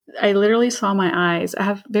I literally saw my eyes. I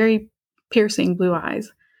have very piercing blue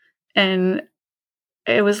eyes. And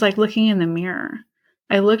it was like looking in the mirror.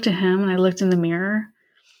 I looked at him and I looked in the mirror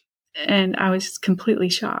and I was completely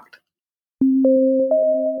shocked.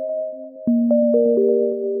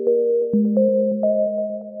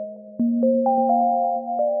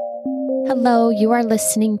 Hello, you are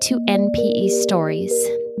listening to NPE Stories.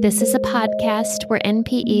 This is a podcast where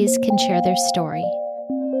NPEs can share their story.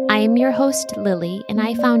 I am your host, Lily, and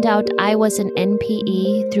I found out I was an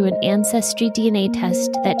NPE through an ancestry DNA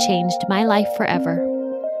test that changed my life forever.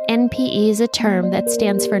 NPE is a term that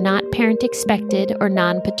stands for Not Parent Expected or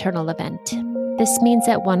Non-Paternal Event. This means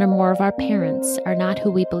that one or more of our parents are not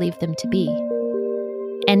who we believe them to be.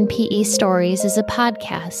 NPE Stories is a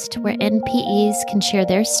podcast where NPEs can share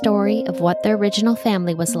their story of what their original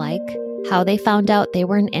family was like, how they found out they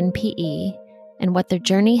were an NPE, and what their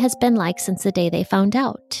journey has been like since the day they found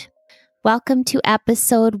out. Welcome to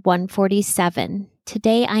episode 147.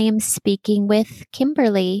 Today I am speaking with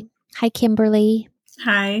Kimberly. Hi, Kimberly.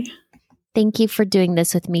 Hi. Thank you for doing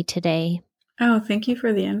this with me today. Oh, thank you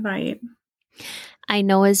for the invite. I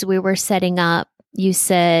know as we were setting up, you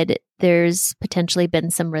said there's potentially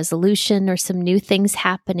been some resolution or some new things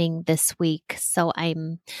happening this week. So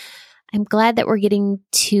I'm glad that we're getting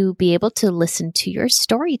to be able to listen to your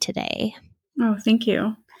story today. Oh, thank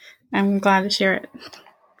you. I'm glad to share it.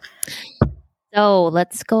 So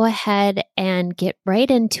let's go ahead and get right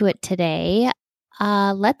into it today.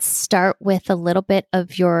 Let's start with a little bit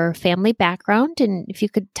of your family background, and if you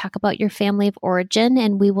could talk about your family of origin,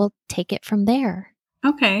 and we will take it from there.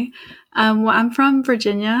 Okay. Well, I'm from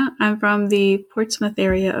Virginia. I'm from the Portsmouth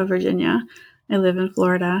area of Virginia. I live in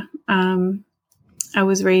Florida. I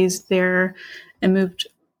was raised there and moved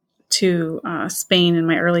to Spain in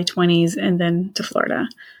my early 20s and then to Florida.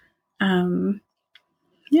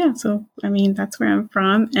 So, that's where I'm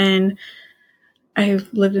from. And I've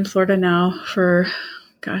lived in Florida now for,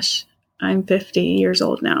 I'm 50 years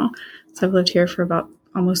old now. So I've lived here for about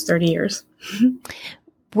almost 30 years.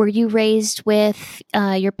 Were you raised with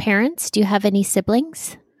your parents? Do you have any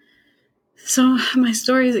siblings? So my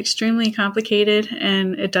story is extremely complicated,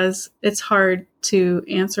 and it's hard to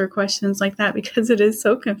answer questions like that because it is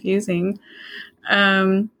so confusing.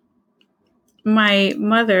 My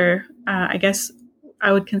mother, I guess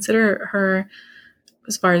I would consider her,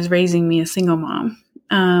 as far as raising me, a single mom.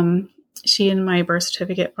 She and my birth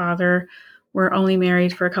certificate father were only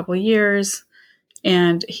married for a couple of years,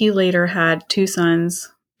 and he later had two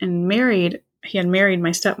sons and he had married my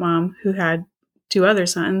stepmom, who had two other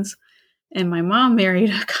sons, and my mom married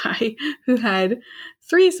a guy who had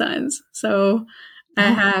three sons. So I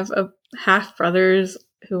have half brothers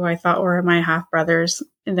who I thought were my half brothers,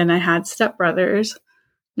 and then I had stepbrothers,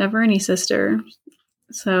 never any sister.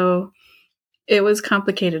 So it was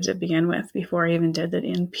complicated to begin with before I even did the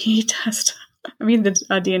DNP test.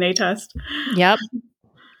 the DNA test. Yep.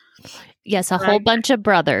 Yes, a whole bunch of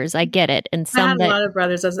brothers. I get it. And I had a lot of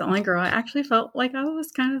brothers as the only girl. I actually felt like I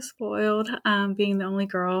was kind of spoiled being the only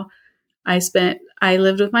girl. I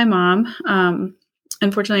lived with my mom.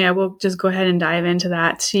 Unfortunately, I will just go ahead and dive into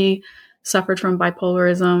that. She suffered from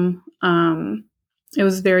bipolarism. It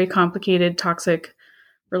was a very complicated, toxic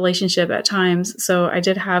relationship at times. So I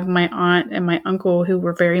did have my aunt and my uncle who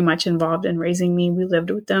were very much involved in raising me. We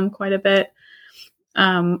lived with them quite a bit.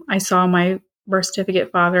 I saw my birth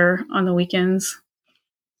certificate father on the weekends.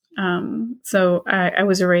 So I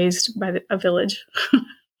was raised by a village.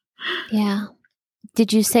 Yeah.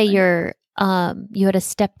 Did you say you had a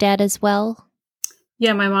stepdad as well?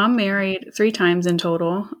 Yeah, my mom married 3 times in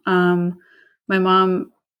total. My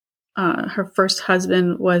mom, her first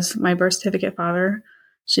husband was my birth certificate father.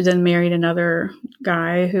 She then married another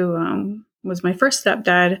guy who was my first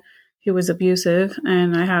stepdad, who was abusive,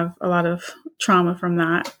 and I have a lot of trauma from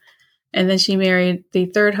that. And then she married the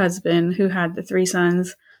third husband, who had the 3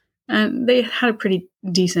 sons, and they had a pretty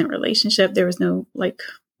decent relationship. There was no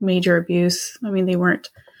major abuse. They weren't,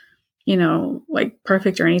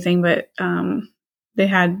 perfect or anything, but they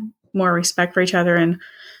had more respect for each other and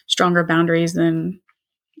stronger boundaries than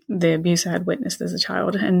the abuse I had witnessed as a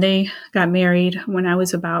child. And they got married when I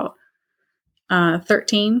was about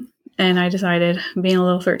 13. And I decided, being a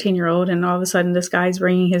little 13-year-old, and all of a sudden this guy's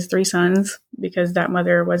bringing his 3 sons, because that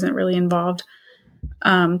mother wasn't really involved,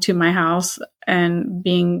 to my house, and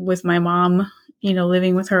being with my mom,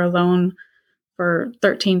 living with her alone for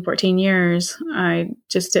 13, 14 years. I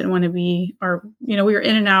just didn't want to be, we were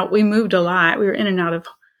in and out. We moved a lot. We were in and out of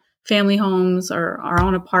family homes or our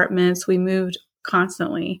own apartments. We moved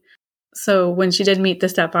constantly. So when she did meet the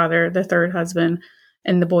stepfather, the third husband,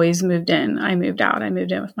 and the boys moved in, I moved out. I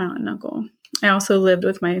moved in with my aunt and uncle. I also lived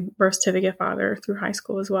with my birth certificate father through high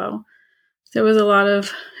school as well. There was a lot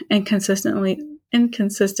of inconsistent,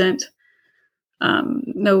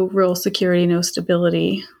 no real security, no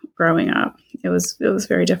stability growing up. It was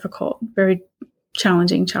very difficult, very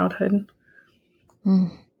challenging childhood.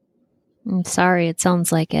 I'm sorry, it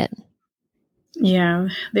sounds like it. Yeah,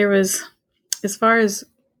 there was, as far as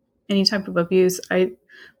any type of abuse,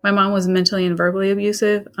 my mom was mentally and verbally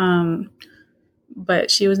abusive,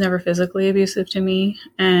 but she was never physically abusive to me,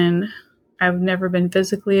 and I've never been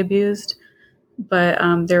physically abused, but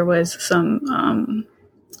there was some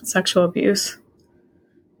sexual abuse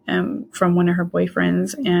from one of her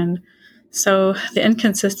boyfriends, and so the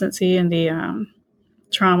inconsistency and the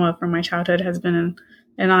trauma from my childhood has been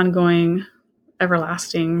an ongoing,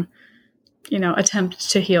 everlasting, attempt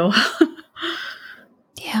to heal.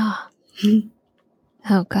 Yeah.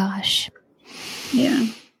 Oh, gosh. Yeah.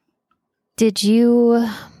 Did you,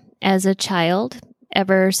 as a child,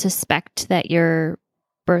 ever suspect that your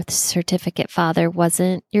birth certificate father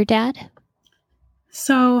wasn't your dad?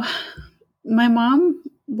 So my mom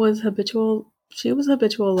was habitual. She was a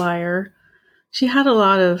habitual liar. She had a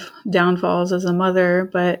lot of downfalls as a mother,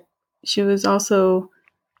 but she was also,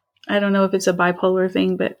 I don't know if it's a bipolar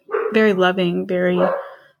thing, but very loving, very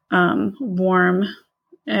warm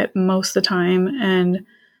at most of the time. And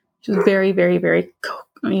she was very, very, very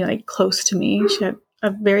close to me. She had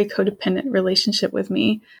a very codependent relationship with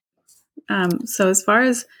me. So as far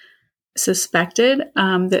as suspected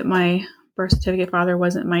that my birth certificate father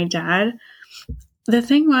wasn't my dad, the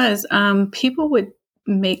thing was, people would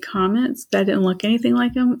make comments that didn't look anything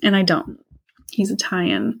like him, and I don't. He's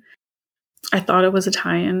Italian. I thought it was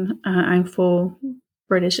Italian. I'm full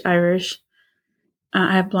British Irish.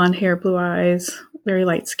 I have blonde hair, blue eyes, very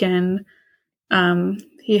light skin.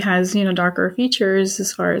 He has, darker features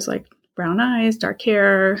as far as like brown eyes, dark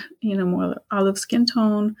hair, more olive skin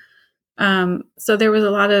tone. So there was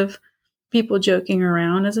a lot of people joking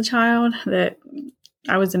around as a child that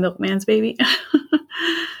I was a milkman's baby.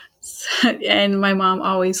 And my mom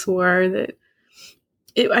always swore that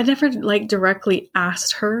I never directly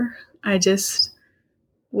asked her. I just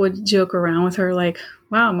would joke around with her like,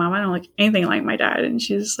 wow, Mom, I don't look anything like my dad. And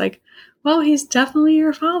she's like, well, he's definitely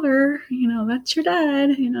your father. That's your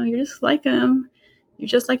dad. You're just like him. You're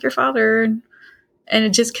just like your father. And it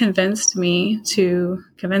just convinced myself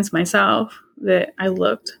that I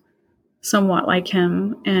looked somewhat like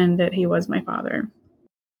him and that he was my father.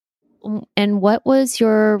 And what was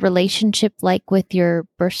your relationship like with your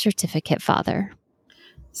birth certificate father?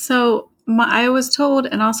 So I was told,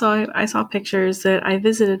 and also I saw pictures that I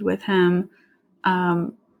visited with him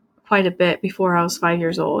quite a bit before I was 5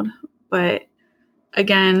 years old. But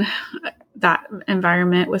again, that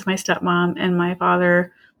environment with my stepmom and my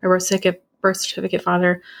father, my birth certificate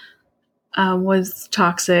father, was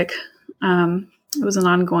toxic. It was an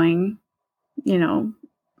ongoing, I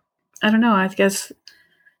don't know, I guess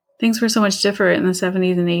things were so much different in the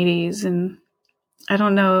 70s and 80s. And I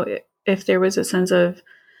don't know if there was a sense of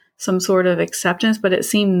some sort of acceptance, but it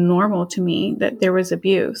seemed normal to me that there was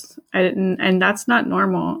abuse. And that's not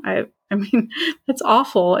normal. I mean, that's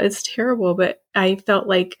awful. It's terrible, but I felt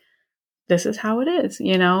like this is how it is,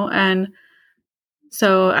 and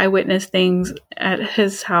so I witnessed things at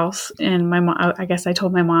his house, and my mom, I guess I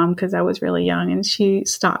told my mom because I was really young, and she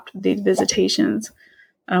stopped the visitations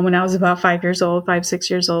when I was about 5 years old, 5, 6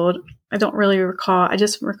 years old. I don't really recall. I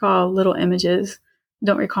just recall little images.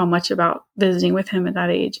 Don't recall much about visiting with him at that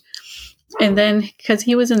age. And then because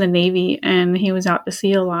he was in the Navy and he was out to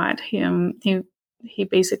sea a lot, he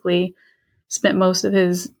basically spent most of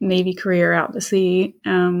his Navy career out to sea.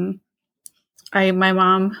 My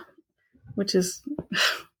mom, which is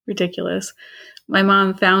ridiculous, my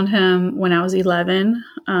mom found him when I was 11,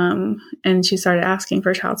 and she started asking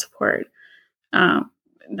for child support.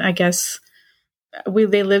 I guess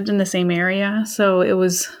they lived in the same area, so it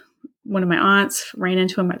was one of my aunts ran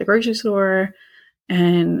into him at the grocery store,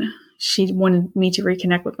 and she wanted me to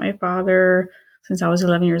reconnect with my father since I was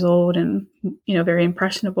 11 years old and, very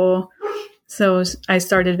impressionable. So I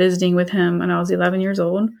started visiting with him when I was 11 years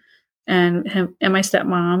old, and him and my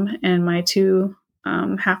stepmom and my two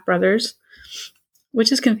half brothers,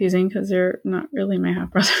 which is confusing because they're not really my half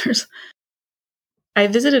brothers. I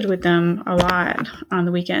visited with them a lot on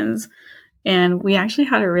the weekends, and we actually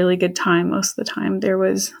had a really good time most of the time. There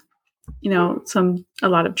was, a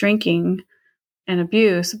lot of drinking and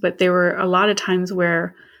abuse, but there were a lot of times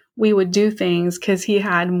where we would do things because he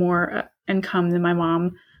had more income than my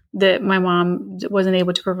mom that my mom wasn't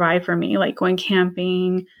able to provide for me, like going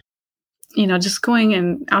camping, just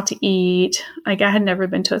going out to eat. Like I had never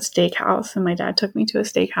been to a steakhouse, and my dad took me to a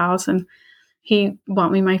steakhouse, and he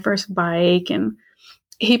bought me my first bike, and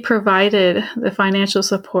he provided the financial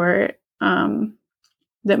support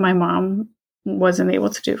that my mom wasn't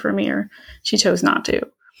able to do for me, or she chose not to.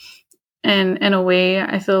 And in a way,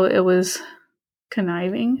 I feel it was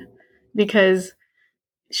conniving because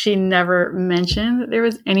she never mentioned that there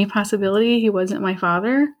was any possibility he wasn't my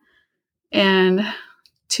father. And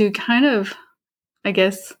to kind of, I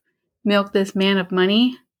guess, milk this man of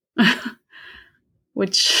money,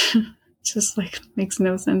 which just like makes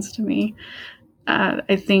no sense to me. I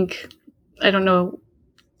don't know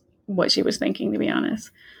what she was thinking, to be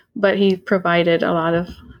honest, but he provided a lot of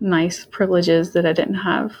nice privileges that I didn't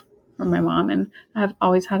have from my mom. And I've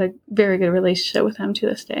always had a very good relationship with him to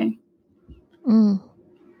this day. Mm.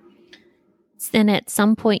 And at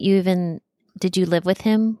some point did you live with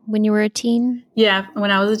him when you were a teen? Yeah.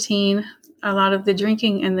 When I was a teen, a lot of the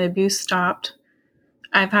drinking and the abuse stopped.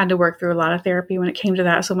 I've had to work through a lot of therapy when it came to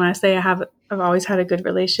that. So when I say I've always had a good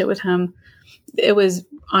relationship with him, it was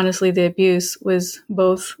honestly, the abuse was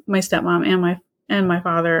both my stepmom and my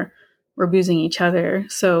father were abusing each other.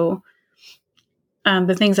 So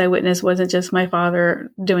the things I witnessed wasn't just my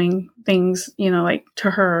father doing things, like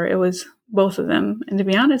to her. It was both of them. And to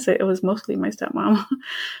be honest, it was mostly my stepmom.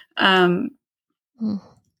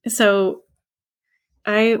 So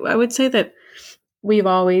I would say that we've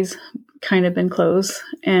always kind of been close,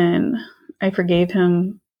 and I forgave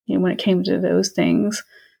him when it came to those things.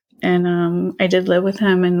 And I did live with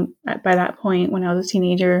him. And by that point, when I was a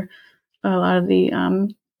teenager, a lot of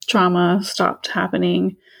the trauma stopped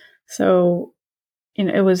happening. So,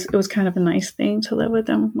 it was kind of a nice thing to live with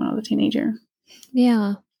him when I was a teenager.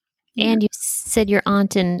 Yeah. And you said your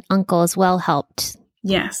aunt and uncle as well helped.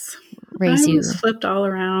 Yes. Raise you. I was flipped all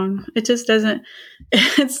around. It just doesn't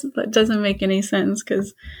make any sense,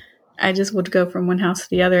 because I just would go from one house to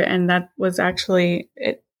the other. And that was actually,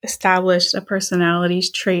 it established a personality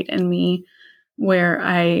trait in me where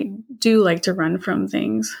I do like to run from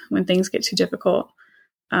things when things get too difficult.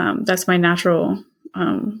 That's my natural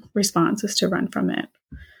response, is to run from it.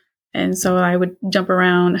 And so I would jump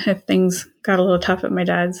around. If things got a little tough at my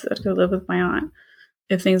dad's, I'd go live with my aunt.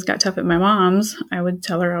 If things got tough at my mom's, I would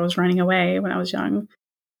tell her I was running away when I was young.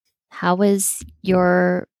 How was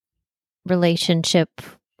your relationship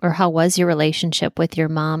with your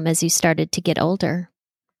mom as you started to get older?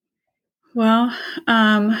 Well,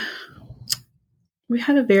 we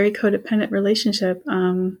had a very codependent relationship.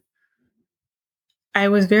 I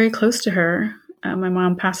was very close to her. My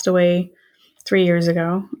mom passed away 3 years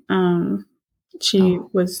ago. She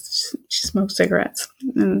smoked cigarettes,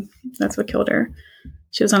 and that's what killed her.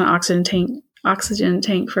 She was on an oxygen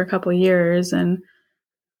tank for a couple of years, and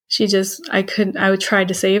I tried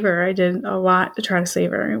to save her. I did a lot to try to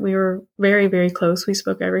save her. We were very, very close. We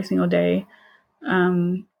spoke every single day.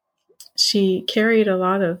 She carried a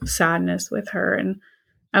lot of sadness with her, and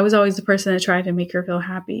I was always the person that tried to make her feel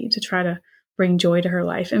happy, to try to bring joy to her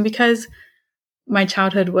life. And because my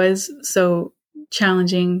childhood was so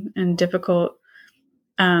challenging and difficult,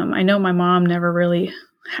 I know my mom never really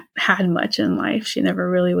had much in life. She never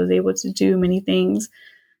really was able to do many things.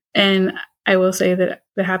 And I will say that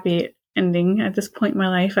the happy ending at this point in my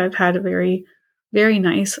life, I've had a very, very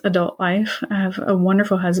nice adult life. I have a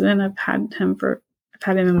wonderful husband. I've had him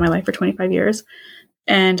in my life for 25 years.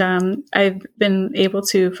 And I've been able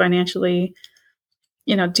to financially,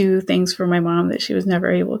 do things for my mom that she was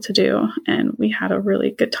never able to do. And we had a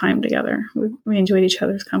really good time together. We enjoyed each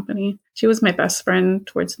other's company. She was my best friend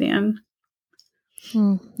towards the end.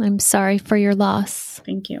 I'm sorry for your loss.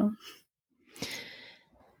 Thank you.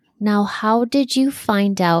 Now, how did you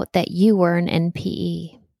find out that you were an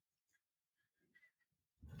NPE?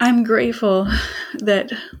 I'm grateful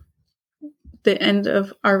that the end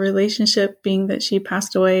of our relationship, being that she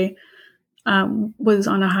passed away, was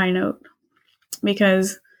on a high note,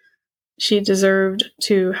 because she deserved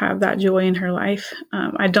to have that joy in her life.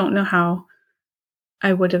 I don't know how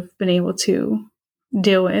I would have been able to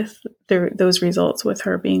deal with those results with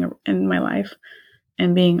her being in my life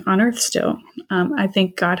and being on earth still. I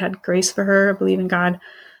think God had grace for her. I believe in God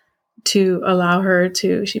to allow her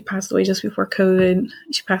she passed away just before COVID.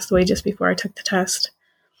 She passed away just before I took the test.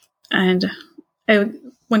 And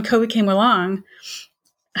when COVID came along,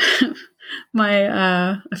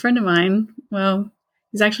 a friend of mine, well,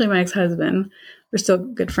 he's actually my ex-husband. We're still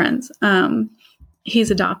good friends.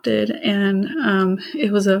 He's adopted, and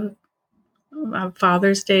it was a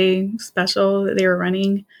Father's Day special that they were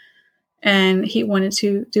running, and he wanted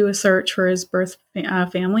to do a search for his birth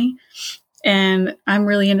family. And I'm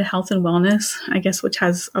really into health and wellness, I guess, which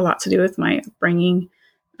has a lot to do with my upbringing.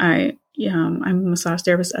 I'm a massage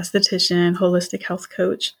therapist, esthetician, holistic health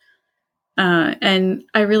coach. And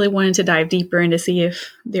I really wanted to dive deeper and to see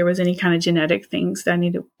if there was any kind of genetic things that I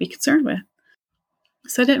needed to be concerned with.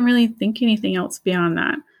 So I didn't really think anything else beyond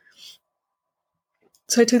that.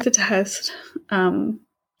 So I took the test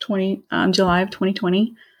July of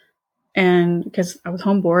 2020. And because I was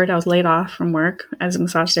home bored, I was laid off from work as a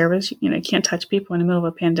massage therapist. You can't touch people in the middle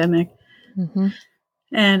of a pandemic. Mm-hmm.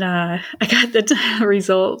 And I got the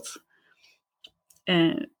results,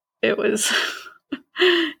 and it was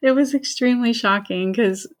extremely shocking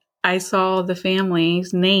because I saw the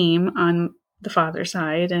family's name on the father's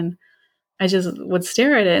side, and I just would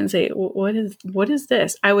stare at it and say, what is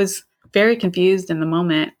this? I was very confused in the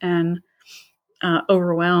moment and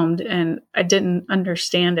overwhelmed, and I didn't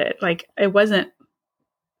understand it. Like, I wasn't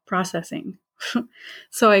processing.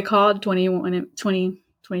 So I called 23andMe.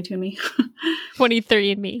 23andMe.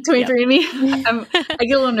 23andMe. I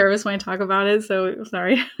get a little nervous when I talk about it, so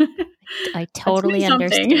sorry. I totally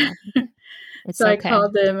understand. So okay. I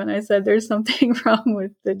called them and I said, there's something wrong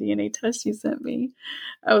with the DNA test you sent me.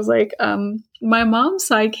 I was like, my mom's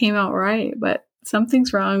side came out right, but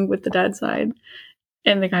something's wrong with the dad's side.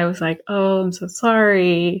 And the guy was like, oh, I'm so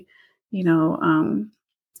sorry,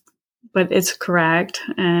 but it's correct.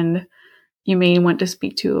 And you may want to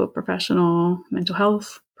speak to a professional mental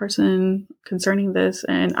health person concerning this.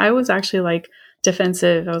 And I was actually like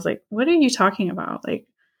defensive. I was like, what are you talking about? Like,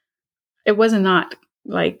 it was not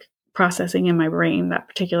like processing in my brain that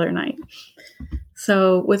particular night.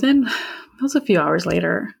 So it was a few hours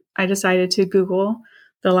later, I decided to Google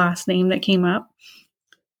the last name that came up.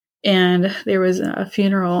 And there was a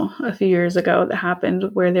funeral a few years ago that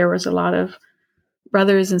happened where there was a lot of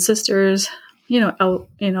brothers and sisters, people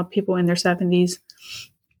in their 70s.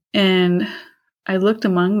 And I looked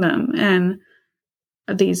among them, and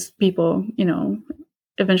these people,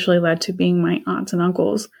 eventually led to being my aunts and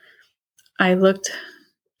uncles. I looked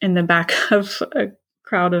in the back of a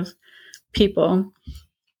crowd of people,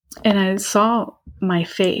 and I saw my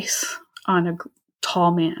face on a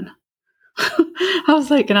tall man. I was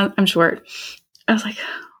like, and I'm short. I was like,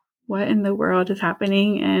 what in the world is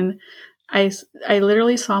happening? And I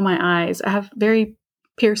literally saw my eyes. I have very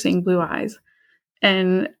piercing blue eyes.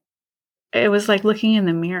 And it was like looking in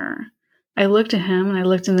the mirror. I looked at him and I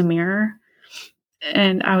looked in the mirror,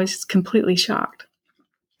 and I was completely shocked.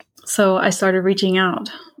 So I started reaching out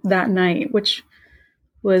that night, which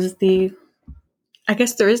was I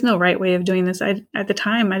guess there is no right way of doing this. At the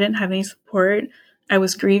time, I didn't have any support. I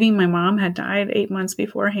was grieving. My mom had died 8 months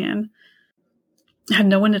beforehand. I had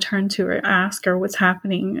no one to turn to or ask or what's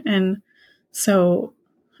happening. And so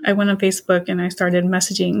I went on Facebook and I started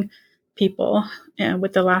messaging people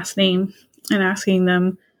with the last name and asking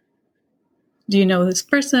them, do you know this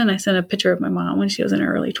person? I sent a picture of my mom when she was in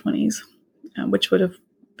her early 20s, which would have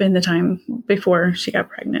been the time before she got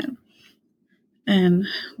pregnant. And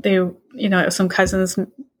they, some cousins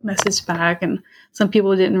messaged back, and some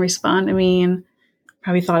people didn't respond to me and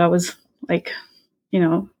probably thought I was like,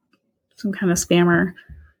 some kind of spammer.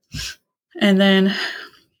 And then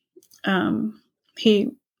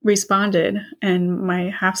he responded, and my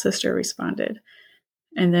half sister responded.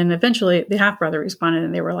 And then eventually the half brother responded,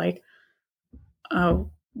 and they were like, oh,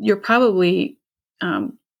 you're probably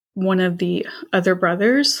one of the other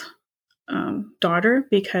brothers' daughter,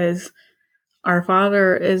 because our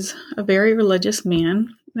father is a very religious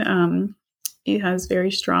man. He has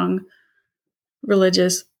very strong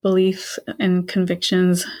religious beliefs and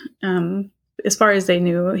convictions. As far as they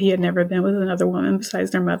knew, he had never been with another woman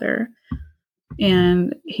besides their mother.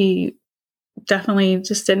 And he definitely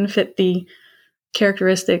just didn't fit the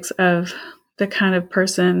characteristics of the kind of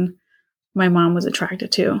person my mom was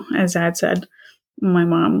attracted to. As Dad said, my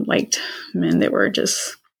mom liked men that were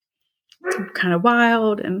just kind of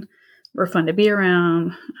wild and were fun to be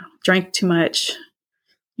around, drank too much,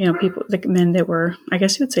 people, like men that were, I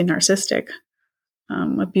guess you would say, narcissistic,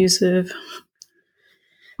 abusive,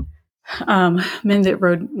 men that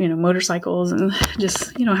rode, motorcycles and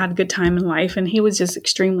just, had a good time in life. And he was just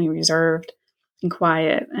extremely reserved and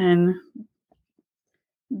quiet. And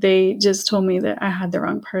they just told me that I had the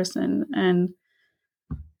wrong person. And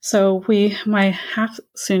so my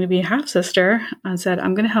soon to be half sister said,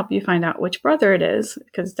 I'm going to help you find out which brother it is,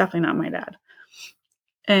 because it's definitely not my dad.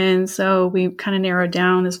 And so we kind of narrowed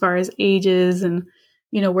down as far as ages and,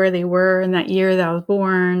 where they were in that year that I was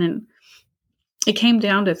born. And it came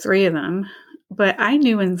down to 3 of them. But I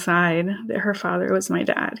knew inside that her father was my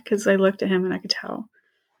dad, because I looked at him and I could tell.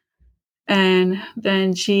 And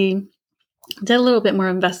then she did a little bit more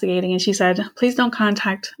investigating, and she said, please don't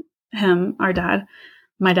contact him,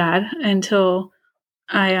 my dad, until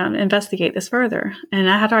I investigate this further. And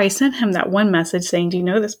I had already sent him that one message saying, do you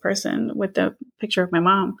know this person, with the picture of my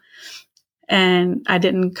mom? And I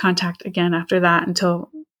didn't contact again after that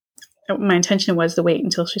until my intention was to wait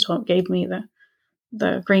until she gave me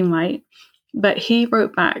the green light. But he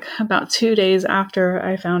wrote back about 2 days after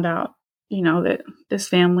I found out, that this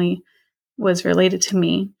family was related to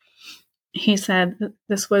me. He said that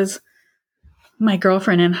this was my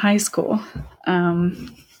girlfriend in high school.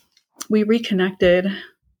 We reconnected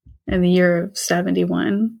in the year of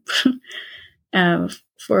 71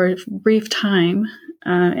 for a brief time,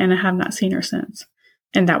 and I have not seen her since.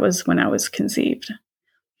 And that was when I was conceived.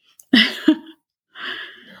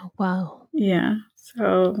 Wow. Yeah.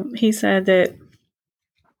 So he said that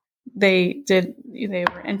they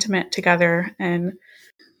were intimate together, and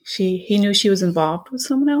he knew she was involved with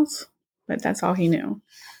someone else, but that's all he knew.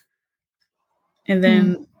 And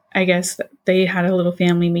then I guess they had a little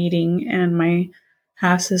family meeting, and my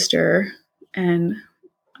half sister and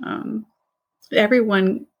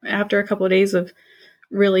everyone, after a couple of days of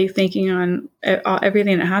really thinking on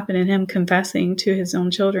everything that happened and him confessing to his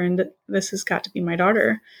own children that this has got to be my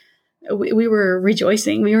daughter, we were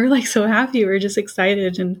rejoicing. We were like so happy. We were just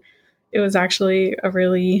excited. And it was actually a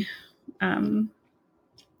really an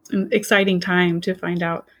exciting time to find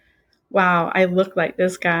out, wow, I look like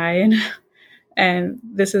this guy. And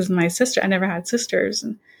this is my sister. I never had sisters.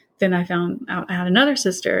 And then I found out I had another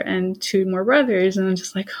sister and 2 more brothers. And I'm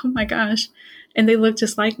just like, oh my gosh. And they look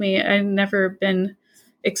just like me. I'd never been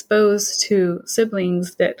exposed to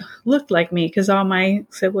siblings that looked like me because all my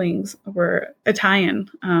siblings were Italian.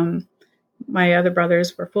 My other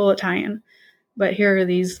brothers were full Italian. But here are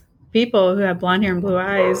these people who have blonde hair and blue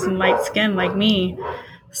eyes and light skin like me.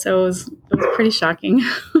 So it was pretty shocking.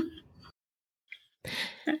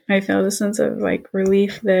 I felt a sense of like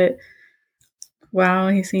relief that, wow,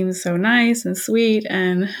 he seems so nice and sweet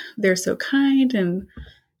and they're so kind and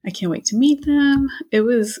I can't wait to meet them. It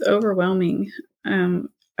was overwhelming.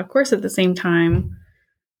 Of course, at the same time,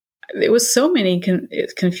 it was so many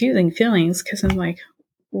confusing feelings because I'm like,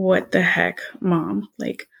 what the heck, Mom?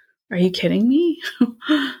 Like, are you kidding me?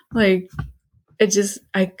 Like,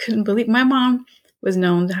 I couldn't believe. My mom was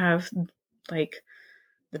known to have like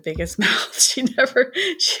the biggest mouth. She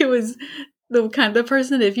was the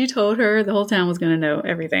person, if you told her, the whole town was going to know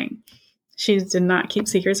everything. She did not keep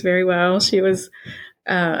secrets very well. She was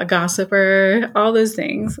a gossiper, all those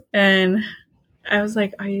things. And I was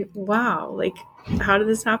like, wow, like, how did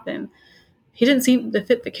this happen? He didn't seem to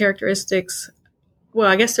fit the characteristics. Well,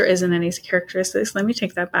 I guess there isn't any characteristics. Let me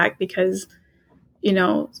take that back because,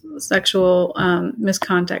 sexual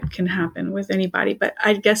misconduct can happen with anybody. But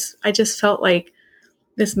I guess I just felt like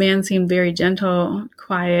this man seemed very gentle,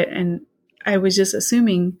 quiet, and I was just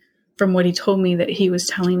assuming from what he told me that he was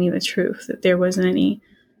telling me the truth, that there wasn't any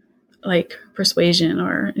like persuasion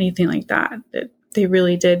or anything like that they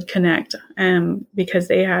really did connect because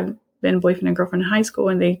they had been boyfriend and girlfriend in high school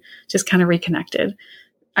and they just kind of reconnected.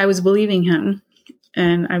 I was believing him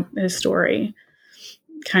and his story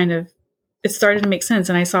it started to make sense.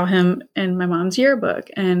 And I saw him in my mom's yearbook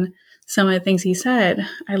and some of the things he said,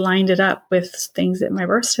 I lined it up with things that my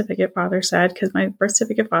birth certificate father said because my birth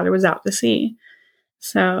certificate father was out to sea.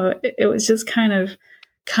 So it was just kind of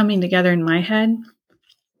coming together in my head.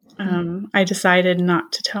 I decided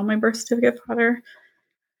not to tell my birth certificate father,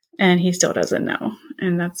 and he still doesn't know.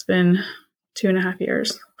 And that's been 2.5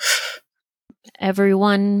 years.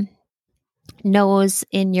 Everyone knows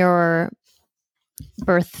in your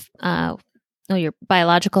your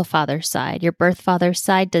biological father's side, your birth father's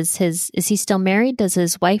side, is he still married? Does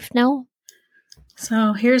his wife know?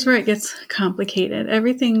 So here's where it gets complicated.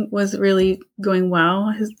 Everything was really going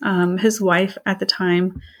well. His wife at the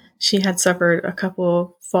time, she had suffered a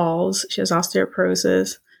couple falls. She has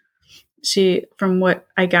osteoporosis. From what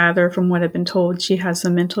I gather, from what I've been told, she has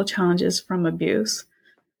some mental challenges from abuse.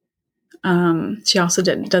 She also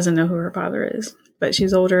doesn't know who her father is, but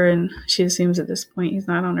she's older and she assumes at this point he's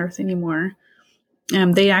not on earth anymore.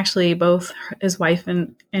 They actually both, his wife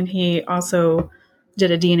and he also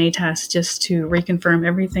did a DNA test just to reconfirm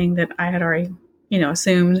everything that I had already,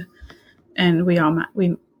 assumed. And me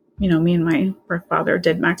and my birth father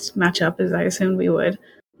did match up as I assumed we would.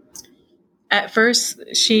 At first,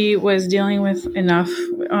 she was dealing with enough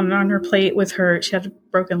on her plate with her. She had a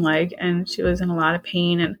broken leg and she was in a lot of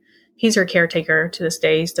pain. And he's her caretaker to this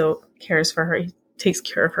day. He still cares for her. He takes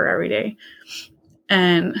care of her every day.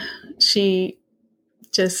 And she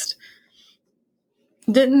just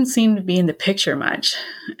didn't seem to be in the picture much.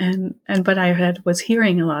 But I was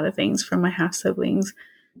hearing a lot of things from my half siblings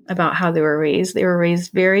about how they were raised. They were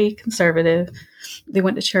raised very conservative. They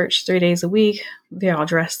went to church 3 days a week. They all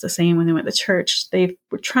dressed the same when they went to church. They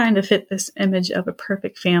were trying to fit this image of a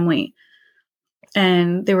perfect family.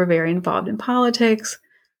 And they were very involved in politics.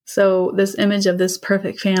 So this image of this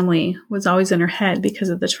perfect family was always in her head because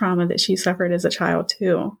of the trauma that she suffered as a child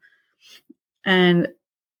too. And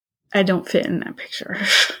I don't fit in that picture.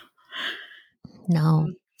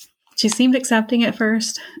 No. She seemed accepting at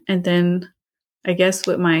first. And then I guess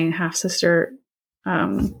what my half-sister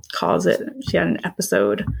calls it, she had an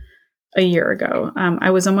episode a year ago. I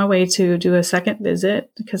was on my way to do a second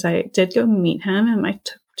visit because I did go meet him, and I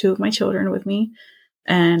took 2 of my children with me.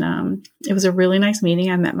 And it was a really nice meeting.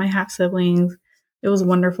 I met my half-siblings. It was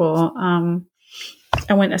wonderful.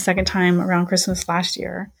 I went a second time around Christmas last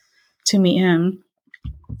year to meet him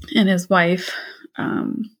and his wife.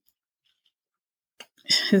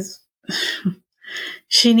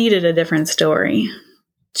 She needed a different story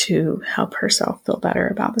to help herself feel better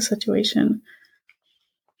about the situation.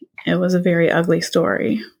 It was a very ugly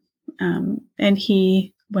story. And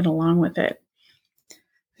he went along with it,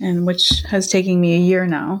 and which has taken me a year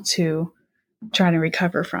now to try to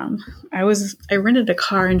recover from. I rented a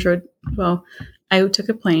car and I took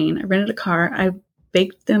a plane. I rented a car. I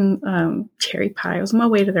baked them cherry pie. I was on my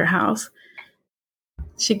way to their house.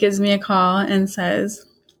 She gives me a call and says,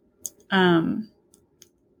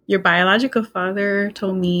 your biological father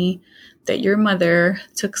told me that your mother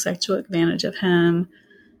took sexual advantage of him.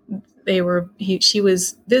 She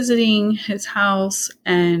was visiting his house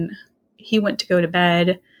and he went to go to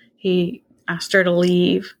bed. He asked her to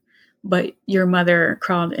leave, but your mother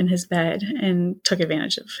crawled in his bed and took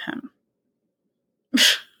advantage of him.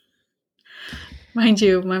 Mind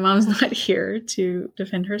you, my mom's not here to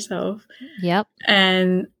defend herself. Yep.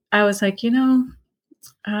 And I was like,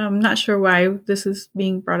 I'm not sure why this is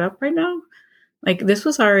being brought up right now. Like, this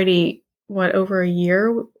was already, over a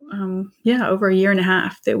year? Over a year and a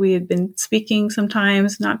half that we had been speaking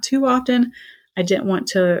sometimes, not too often. I didn't want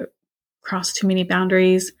to cross too many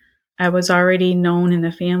boundaries. I was already known in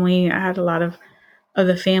the family. I had a lot of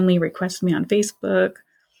the family request me on Facebook.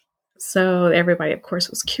 So everybody, of course,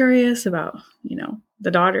 was curious about,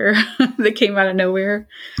 the daughter that came out of nowhere.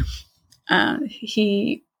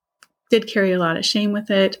 He did carry a lot of shame with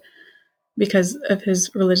it because of his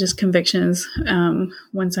religious convictions.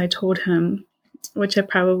 Once I told him, which I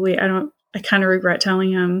kind of regret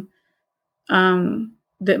telling him,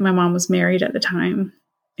 that my mom was married at the time.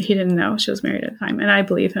 He didn't know she was married at the time. And I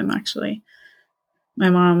believe him, actually. My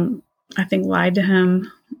mom, I think, lied to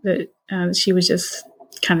him that she was just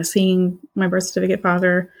kind of seeing my birth certificate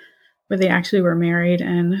father, but they actually were married.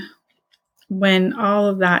 And when all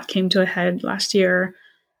of that came to a head last year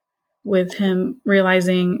with him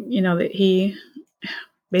realizing, that he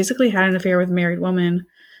basically had an affair with a married woman,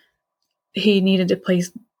 they needed to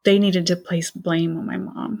place blame on my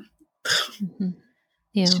mom. Mm-hmm.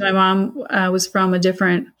 Yeah. So my mom was from a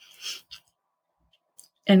different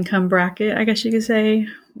income bracket, I guess you could say.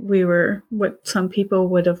 We were what some people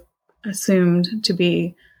would have assumed to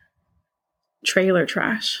be trailer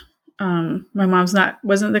trash. My mom's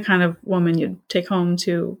wasn't the kind of woman you'd take home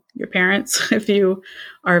to your parents if you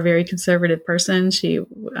are a very conservative person. She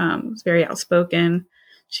was very outspoken.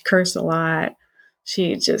 She cursed a lot.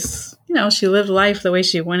 She just, she lived life the way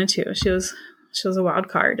she wanted to. She was a wild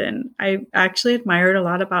card. And I actually admired a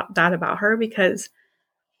lot about her because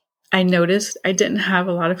I noticed I didn't have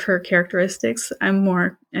a lot of her characteristics. I'm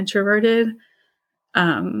more introverted.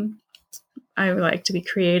 I like to be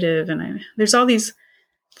creative, and there's all these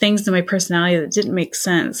things in my personality that didn't make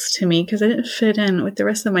sense to me because I didn't fit in with the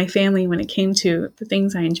rest of my family when it came to the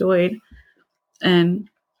things I enjoyed and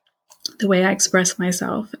the way I express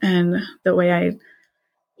myself and the way I,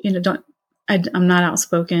 I'm not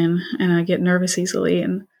outspoken and I get nervous easily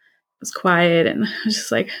and was quiet, and I was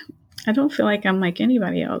just like, I don't feel like I'm like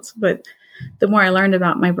anybody else. But the more I learned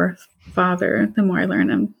about my birth father, the more I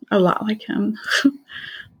learned I'm a lot like him,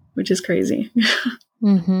 which is crazy.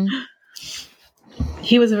 Mm-hmm.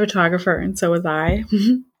 He was a photographer, and so was I.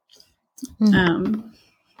 Mm-hmm.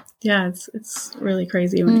 It's really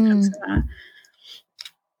crazy when it comes to that.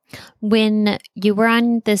 When you were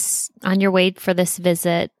on your way for this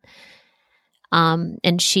visit, and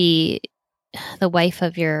the wife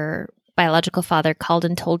of your biological father called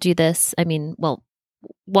and told you this, I mean, well,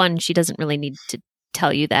 one, she doesn't really need to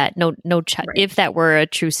tell you that. No, right. If that were a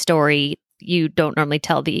true story, you don't normally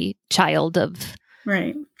tell the child of,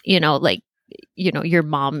 right. Your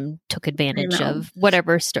mom took advantage of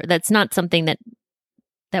whatever story. That's not something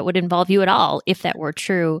that would involve you at all if that were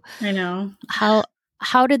true. I know.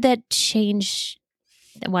 How did that change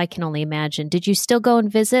Well, I can only imagine. Did you still go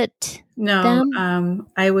and visit No, them?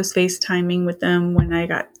 I was FaceTiming with them when I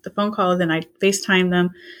got the phone call. Then I FaceTimed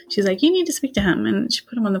them. She's like, "You need to speak to him," and she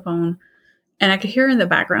put him on the phone. And I could hear in the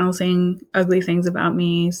background saying ugly things about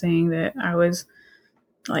me, saying that I was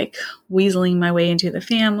like weaseling my way into the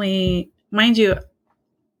family. Mind you,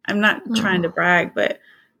 I'm not trying to brag, but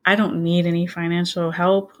I don't need any financial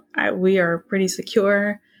help. We are pretty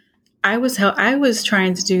secure. I was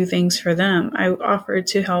trying to do things for them. I offered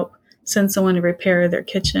to help send someone to repair their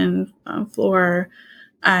kitchen floor.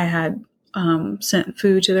 I had sent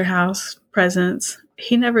food to their house, presents.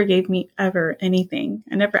 He never gave me ever anything.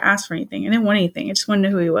 I never asked for anything. I didn't want anything. I just wanted to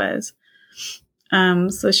know who he was.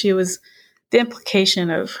 So the implication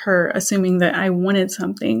of her assuming that I wanted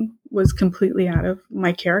something was completely out of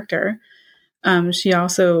my character. She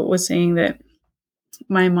also was saying that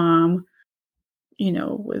my mom,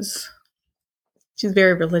 she's a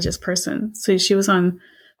very religious person. So she was on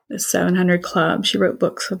the 700 Club. She wrote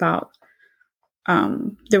books about,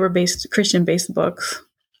 they were Christian-based books.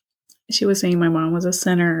 She was saying my mom was a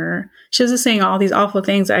sinner. She was just saying all these awful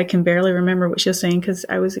things. I can barely remember what she was saying because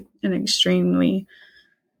I was in extremely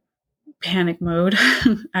panic mode.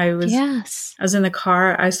 I was in the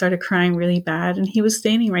car. I started crying really bad, and he was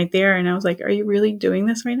standing right there. And I was like, "Are you really doing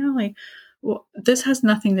this right now? Like, well, this has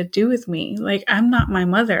nothing to do with me. Like, I'm not my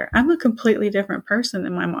mother. I'm a completely different person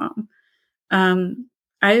than my mom.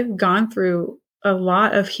 I've gone through a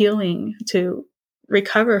lot of healing to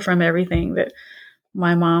recover from everything that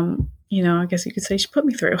my mom, I guess you could say she put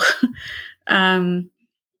me through." I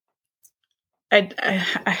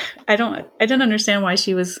don't understand why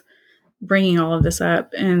she was bringing all of this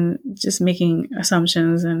up and just making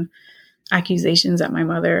assumptions and accusations at my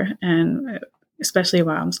mother, and especially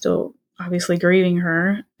while I'm still obviously grieving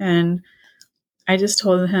her. And I just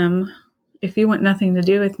told him, if you want nothing to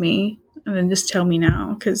do with me, then just tell me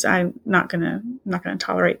now, because I'm not gonna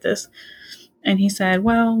tolerate this. And he said,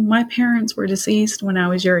 "Well, my parents were deceased when I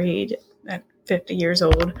was your age, at 50 years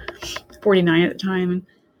old, 49 at the time." And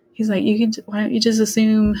he's like, "Why don't you just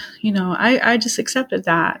assume, I just accepted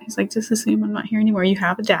that." He's like, "Just assume I'm not here anymore. You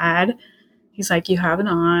have a dad." He's like, "You have an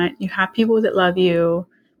aunt. You have people that love you."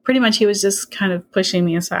 Pretty much he was just kind of pushing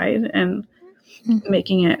me aside and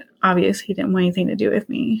making it obvious he didn't want anything to do with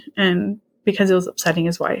me. And because it was upsetting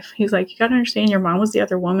his wife, he's like, "You got to understand, your mom was the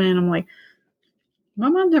other woman." And I'm like, "My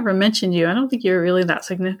mom never mentioned you. I don't think you're really that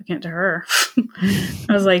significant to her."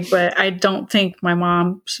 I was like, "But I don't think my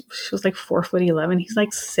mom," she was like 4'11". He's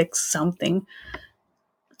like 6 something,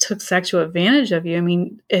 "took sexual advantage of you. I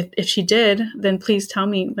mean, if she did, then please tell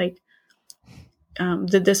me, like,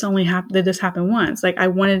 did this happen once?" Like, I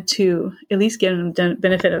wanted to at least give him the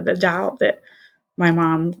benefit of the doubt that my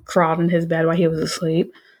mom crawled in his bed while he was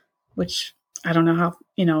asleep, which I don't know how,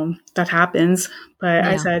 that happens. But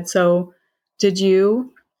yeah. I said, "So did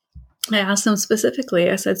you," I asked him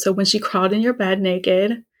specifically, I said, "So when she crawled in your bed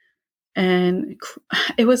naked," and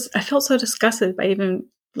I felt so disgusted by even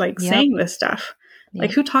saying this stuff. Yep.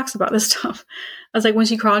 Like, who talks about this stuff? I was like, "When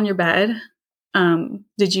she crawled in your bed,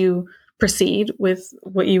 did you proceed with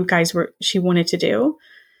what she wanted to do?"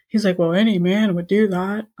 He's like, "Well, any man would do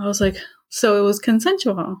that." I was like, "So it was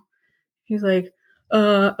consensual?" He's like,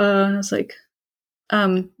 and I was like,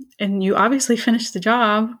 "And you obviously finished the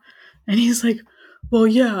job." And he's like, "Well,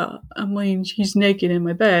 yeah, I'm laying, she's naked in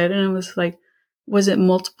my bed." And I was like, "Was it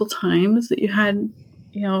multiple times that you had,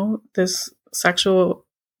 did you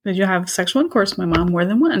have sexual intercourse with my mom more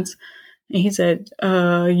than once?" And he said,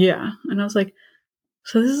 "Yeah." And I was like,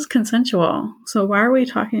 "So this is consensual. So why are we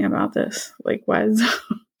talking about this? Like, why is..."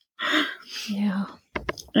 Yeah.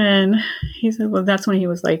 And he said, well, that's when he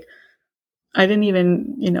was like, "I didn't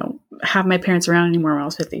even, have my parents around anymore when I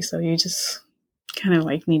was 50. So you just kind of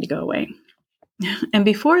need to go away." And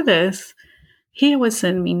before this, he would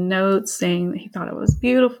send me notes saying that he thought I was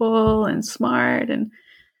beautiful and smart.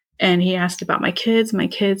 And he asked about my kids. My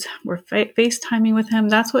kids were FaceTiming with him.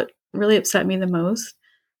 That's what really upset me the most,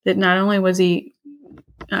 that not only was he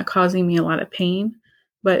causing me a lot of pain,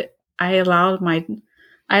 but I allowed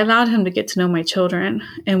him to get to know my children.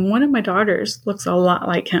 And one of my daughters looks a lot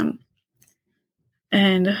like him.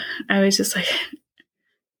 And I was just like,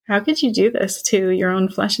 how could you do this to your own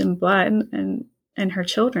flesh and blood and her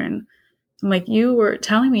children? I'm like, you were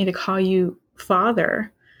telling me to call you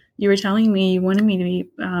father. You were telling me you wanted me to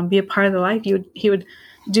be a part of the life. He would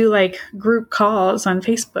do group calls on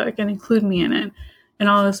Facebook and include me in it. And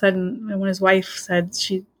all of a sudden, when his wife said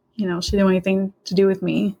she didn't want anything to do with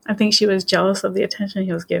me, I think she was jealous of the attention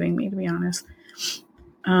he was giving me, to be honest.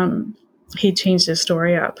 He changed his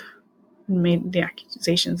story up and made the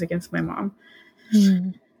accusations against my mom.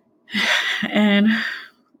 And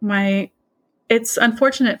it's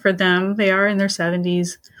unfortunate for them. They are in their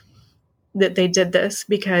 70s that they did this,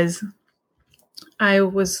 because I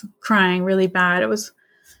was crying really bad. I was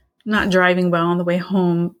not driving well on the way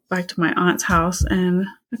home back to my aunt's house, and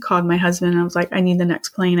I called my husband and I was like, I need the next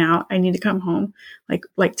plane out. I need to come home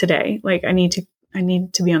like today. Like I need to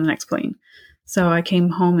be on the next plane. So I came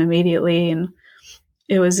home immediately, and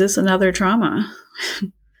it was just another trauma.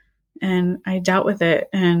 And I dealt with it,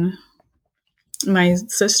 and my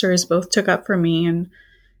sisters both took up for me, and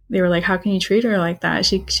they were like, how can you treat her like that?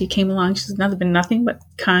 She came along. She's been nothing but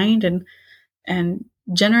kind and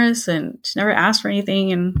generous, and she never asked for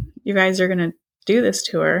anything, and you guys are going to do this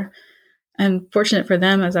to her. And fortunate for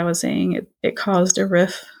them, as I was saying, it caused a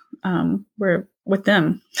rift with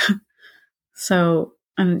them. So,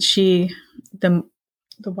 and the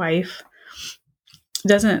wife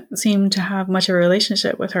doesn't seem to have much of a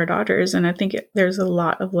relationship with her daughters. And I think there's a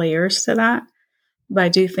lot of layers to that. But I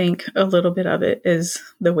do think a little bit of it is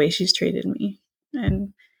the way she's treated me.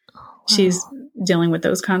 And she's dealing with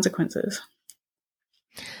those consequences.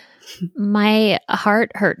 My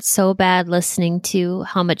heart hurt so bad listening to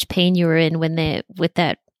how much pain you were in with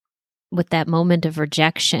that moment of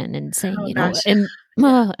rejection and saying,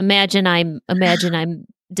 imagine I'm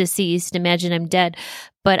deceased, imagine I'm dead.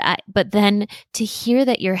 But then to hear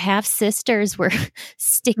that your half sisters were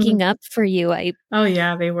sticking up for you, oh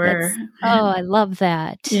yeah, they were. I love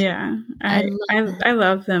that. Yeah, I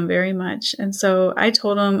love them very much. And so I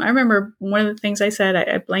told them. I remember one of the things I said.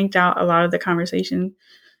 I blanked out a lot of the conversation.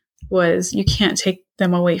 Was, you can't take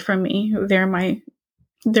them away from me. They're my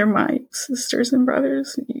sisters and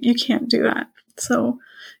brothers. You can't do that. So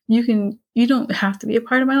you don't have to be a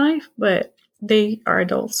part of my life, but they are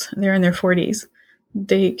adults. They're in their 40s.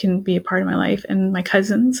 They can be a part of my life, and my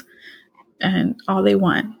cousins, and all they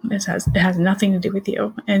want. It has nothing to do with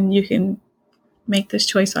you, and you can make this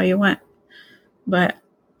choice all you want. But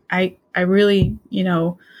I really,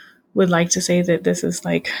 would like to say that this is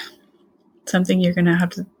like something you're going to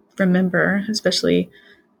have to remember, especially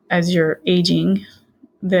as you're aging,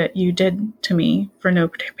 that you did to me for no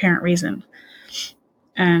apparent reason.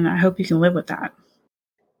 And I hope you can live with that.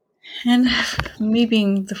 And me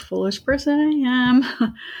being the foolish person I am,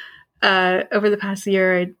 over the past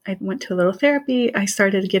year, I went to a little therapy. I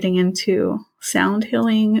started getting into sound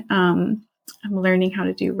healing. I'm learning how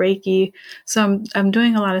to do Reiki. So I'm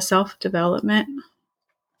doing a lot of self-development,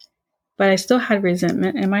 but I still had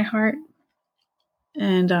resentment in my heart.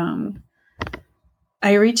 And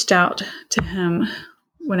I reached out to him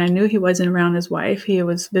when I knew he wasn't around his wife. He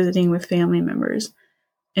was visiting with family members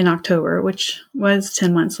in October, which was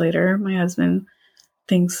 10 months later. My husband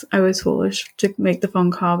thinks I was foolish to make the phone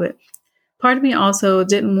call, but part of me also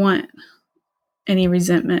didn't want any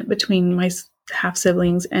resentment between my half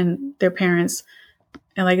siblings and their parents.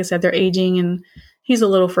 And like I said, they're aging, and he's a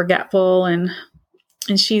little forgetful, and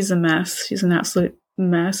she's a mess. She's an absolute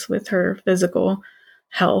mess with her physical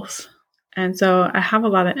health. And so I have a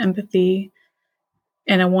lot of empathy,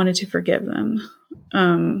 and I wanted to forgive them.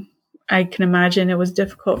 I can imagine it was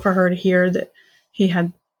difficult for her to hear that he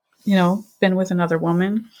had, been with another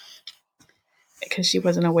woman, because she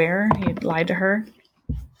wasn't aware. He had lied to her.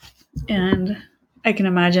 And I can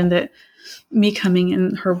imagine that me coming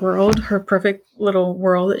in her world, her perfect little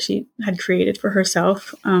world that she had created for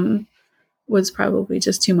herself, was probably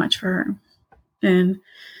just too much for her. And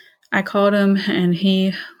I called him, and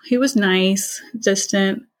he was nice,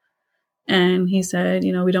 distant, and he said,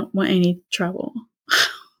 we don't want any trouble.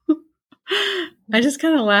 I just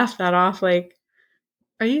kind of laughed that off, like,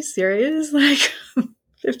 are you serious? Like,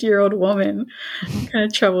 50-year-old woman, what kind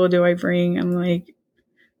of trouble do I bring? I'm like,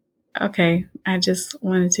 okay, I just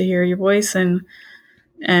wanted to hear your voice, and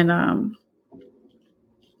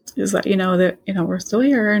just let you know that, we're still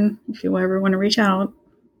here, and if you ever want to reach out.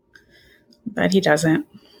 But he doesn't.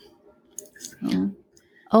 So.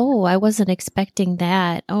 Oh, I wasn't expecting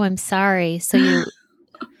that. Oh, I'm sorry. So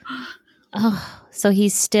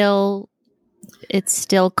so it's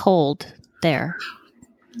still cold there.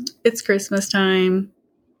 It's Christmas time.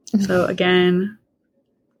 So again,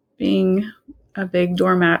 being a big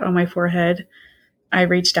doormat on my forehead, I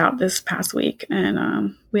reached out this past week,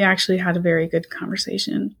 and we actually had a very good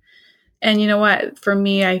conversation. And you know what? For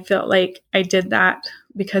me, I felt like I did that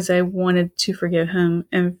because I wanted to forgive him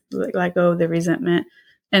and let go of the resentment.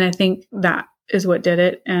 And I think that is what did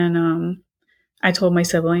it. And I told my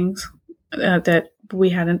siblings that we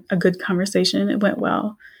had a good conversation. It went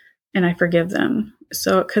well, and I forgive them.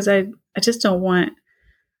 So, because I just don't want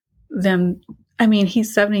them. I mean,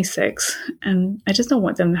 he's 76, and I just don't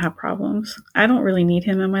want them to have problems. I don't really need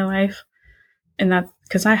him in my life, and that's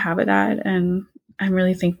because I have a dad, and I'm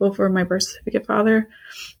really thankful for my birth certificate father.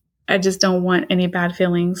 I just don't want any bad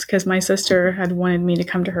feelings because my sister had wanted me to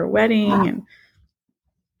come to her wedding, and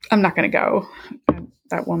I'm not going to go.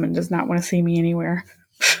 That woman does not want to see me anywhere.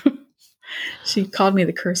 She called me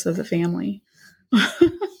the curse of the family.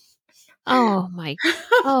 Oh my!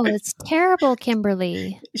 Oh, it's terrible,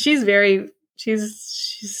 Kimberly. She's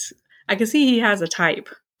I can see he has a type.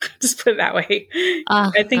 Just put it that way.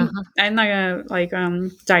 I think I'm not gonna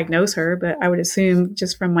diagnose her, but I would assume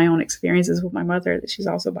just from my own experiences with my mother that she's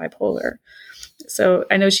also bipolar. So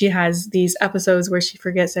I know she has these episodes where she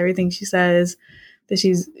forgets everything she says, that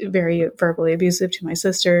she's very verbally abusive to my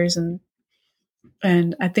sisters,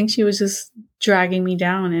 and I think she was just dragging me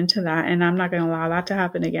down into that, and I'm not going to allow that to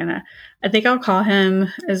happen again. I think I'll call him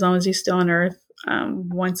as long as he's still on Earth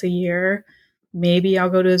once a year. Maybe I'll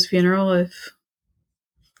go to his funeral if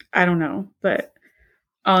I don't know, but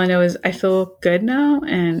all I know is I feel good now,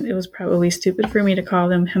 and it was probably stupid for me to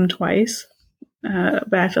call him twice,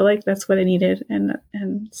 but I feel like that's what I needed, and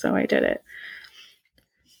so I did it.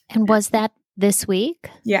 And was that this week?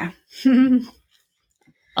 Yeah.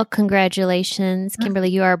 Oh, congratulations, Kimberly!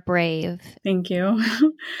 You are brave. Thank you.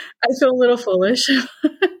 I feel a little foolish.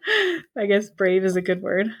 I guess brave is a good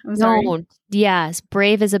word. I'm sorry. No, yes,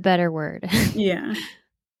 brave is a better word. Yeah.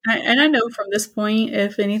 And I know from this point,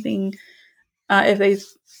 if anything, if they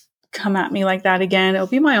come at me like that again, it'll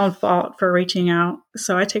be my own fault for reaching out.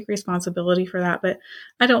 So I take responsibility for that. But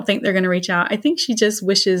I don't think they're going to reach out. I think she just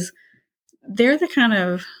wishes they're the kind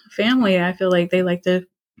of family I feel like they like to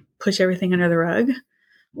push everything under the rug.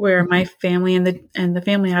 Where my family and the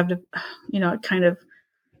family I've, kind of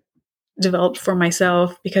developed for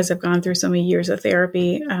myself because I've gone through so many years of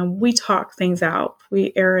therapy. We talk things out,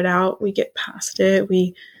 we air it out, we get past it,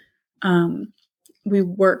 we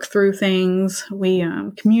work through things, we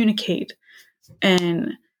communicate,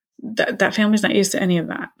 and that family's not used to any of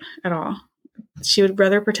that at all. She would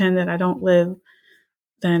rather pretend that I don't live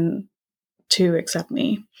than to accept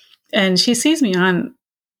me. And she sees me on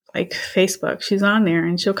like Facebook. She's on there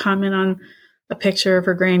and she'll comment on a picture of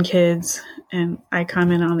her grandkids, and I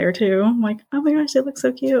comment on there too. I'm like, oh my gosh, they look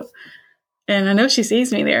so cute. And I know she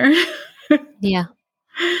sees me there. Yeah.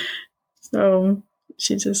 So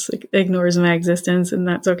she just ignores my existence, and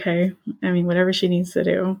that's okay. I mean, whatever she needs to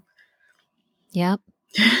do. Yep.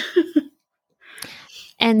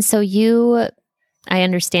 And so I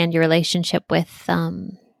understand your relationship with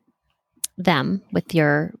with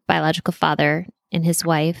your biological father and his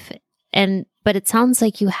wife, but it sounds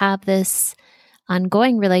like you have this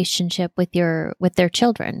ongoing relationship with their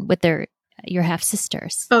children, with your half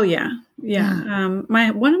sisters. Oh yeah.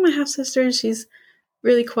 One of my half sisters, she's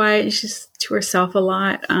really quiet. She's to herself a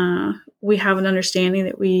lot. We have an understanding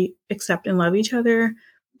that we accept and love each other,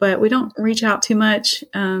 but we don't reach out too much.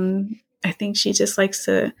 I think she just likes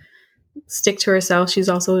to stick to herself. She's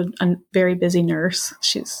also a very busy nurse.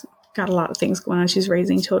 She's got a lot of things going on. She's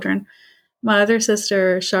raising children. My other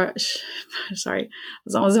sister, sorry, I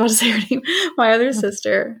was almost about to say her name. My other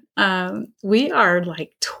sister, we are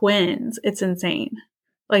like twins. It's insane.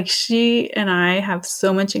 Like she and I have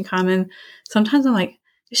so much in common. Sometimes I'm like,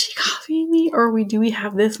 is she copying me, or do we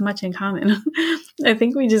have this much in common? I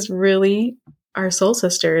think we just really are soul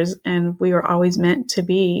sisters, and we were always meant to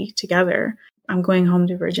be together. I'm going home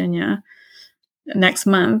to Virginia next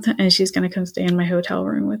month, and she's going to come stay in my hotel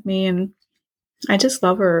room with me, and I just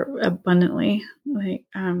love her abundantly. Like,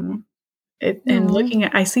 and looking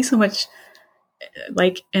at, I see so much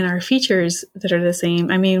like in our features that are the same.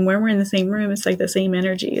 I mean, when we're in the same room, it's like the same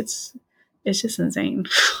energy. It's just insane.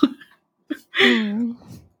 I'm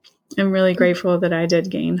really grateful that I did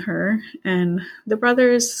gain her. And the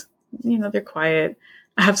brothers, they're quiet.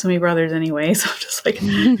 I have so many brothers anyway. So I'm just like,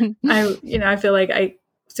 I feel like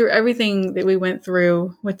through everything that we went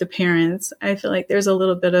through with the parents, I feel like there's a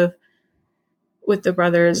little bit of, with the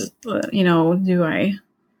brothers, what do I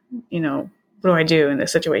do in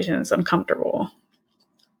this situation? It's uncomfortable.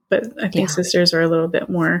 But I think sisters are a little bit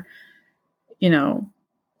more,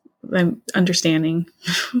 understanding.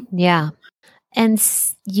 Yeah. And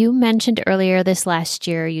you mentioned earlier this last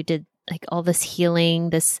year, you did like all this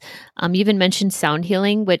healing, you even mentioned sound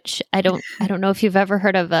healing, which I don't know if you've ever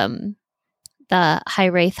heard of, the High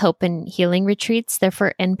Wraith Hope and Healing Retreats. They're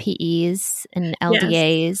for NPEs and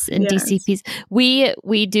LDAs and DCPs.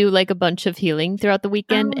 We do like a bunch of healing throughout the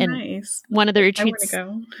weekend. And nice. One of the retreats,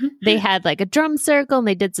 they had like a drum circle and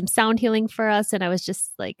they did some sound healing for us. And I was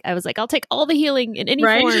like, I'll take all the healing in any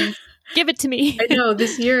form. Give it to me. I know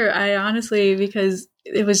this year, I honestly, because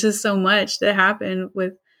it was just so much that happened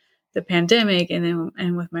with the pandemic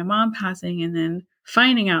and with my mom passing, and then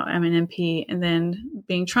finding out I'm an NP and then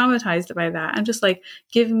being traumatized by that. I'm just like,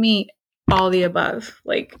 give me all the above,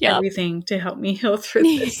 like everything to help me heal through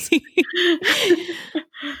this.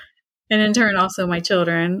 And in turn, also my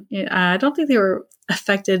children, I don't think they were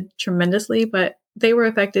affected tremendously, but they were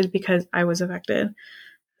affected because I was affected.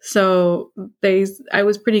 So I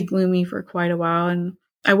was pretty gloomy for quite a while. And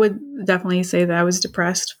I would definitely say that I was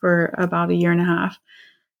depressed for about 1.5 years.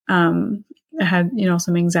 I had,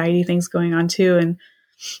 some anxiety things going on too. And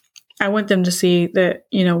I want them to see that,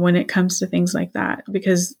 when it comes to things like that,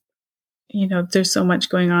 because, there's so much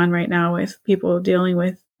going on right now with people dealing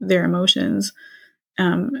with their emotions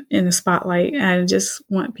in the spotlight. And I just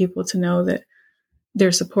want people to know that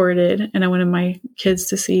they're supported. And I wanted my kids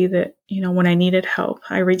to see that, when I needed help,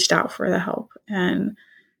 I reached out for the help. And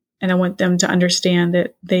I want them to understand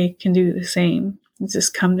that they can do the same.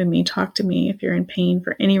 Just come to me, talk to me if you're in pain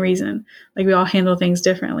for any reason. Like, we all handle things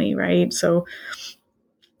differently, right? So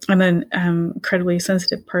I'm an incredibly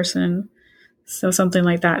sensitive person. So something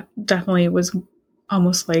like that definitely was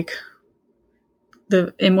almost like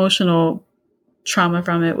the emotional trauma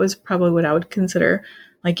from it was probably what I would consider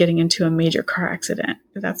like getting into a major car accident.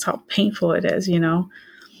 That's how painful it is,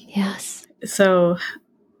 Yes. So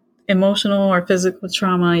emotional or physical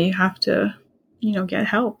trauma, you have to, get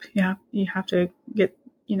help. You have to get,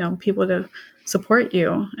 people to support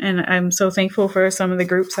you. And I'm so thankful for some of the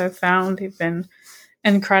groups I've found. They've been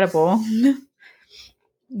incredible.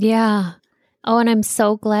 Yeah. Oh, and I'm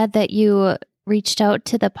so glad that you reached out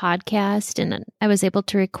to the podcast and I was able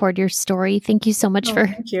to record your story. Thank you so much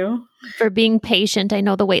thank you for being patient. I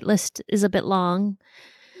know the wait list is a bit long.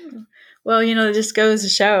 Well, it just goes to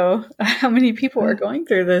show how many people are going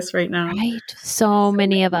through this right now. Right. So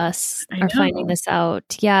many of us are finding this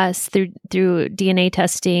out. Yes. Through DNA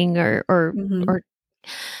testing or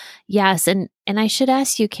yes. And I should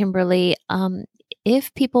ask you, Kimberly,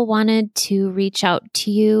 if people wanted to reach out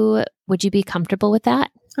to you, would you be comfortable with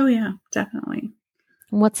that? Oh yeah, definitely.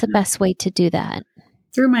 What's the best way to do that?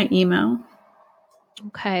 Through my email.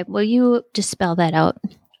 Okay. Will you just spell that out?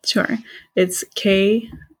 Sure. It's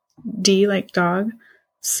KD like dog,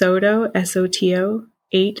 Soto, SOTO,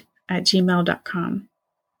 8@gmail.com.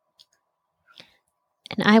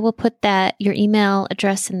 And I will put your email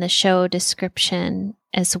address in the show description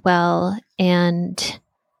as well. And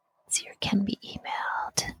it's here, can be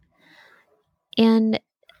emailed. And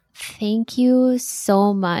thank you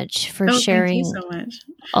so much for sharing thank you so much.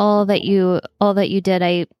 all that you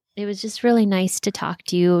did. It was just really nice to talk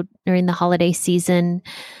to you during the holiday season.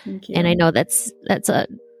 Thank you. And I know that's a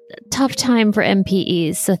tough time for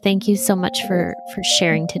NPEs. So thank you so much for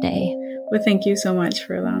sharing today. Well, thank you so much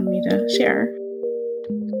for allowing me to share.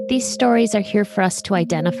 These stories are here for us to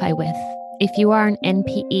identify with. If you are an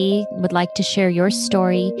NPE and would like to share your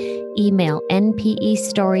story, email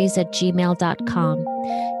npestories@gmail.com.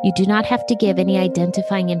 You do not have to give any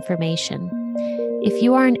identifying information. If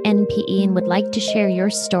you are an NPE and would like to share your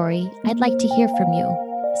story, I'd like to hear from you.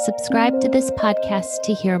 Subscribe to this podcast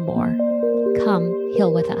to hear more. Come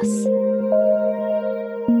heal with us.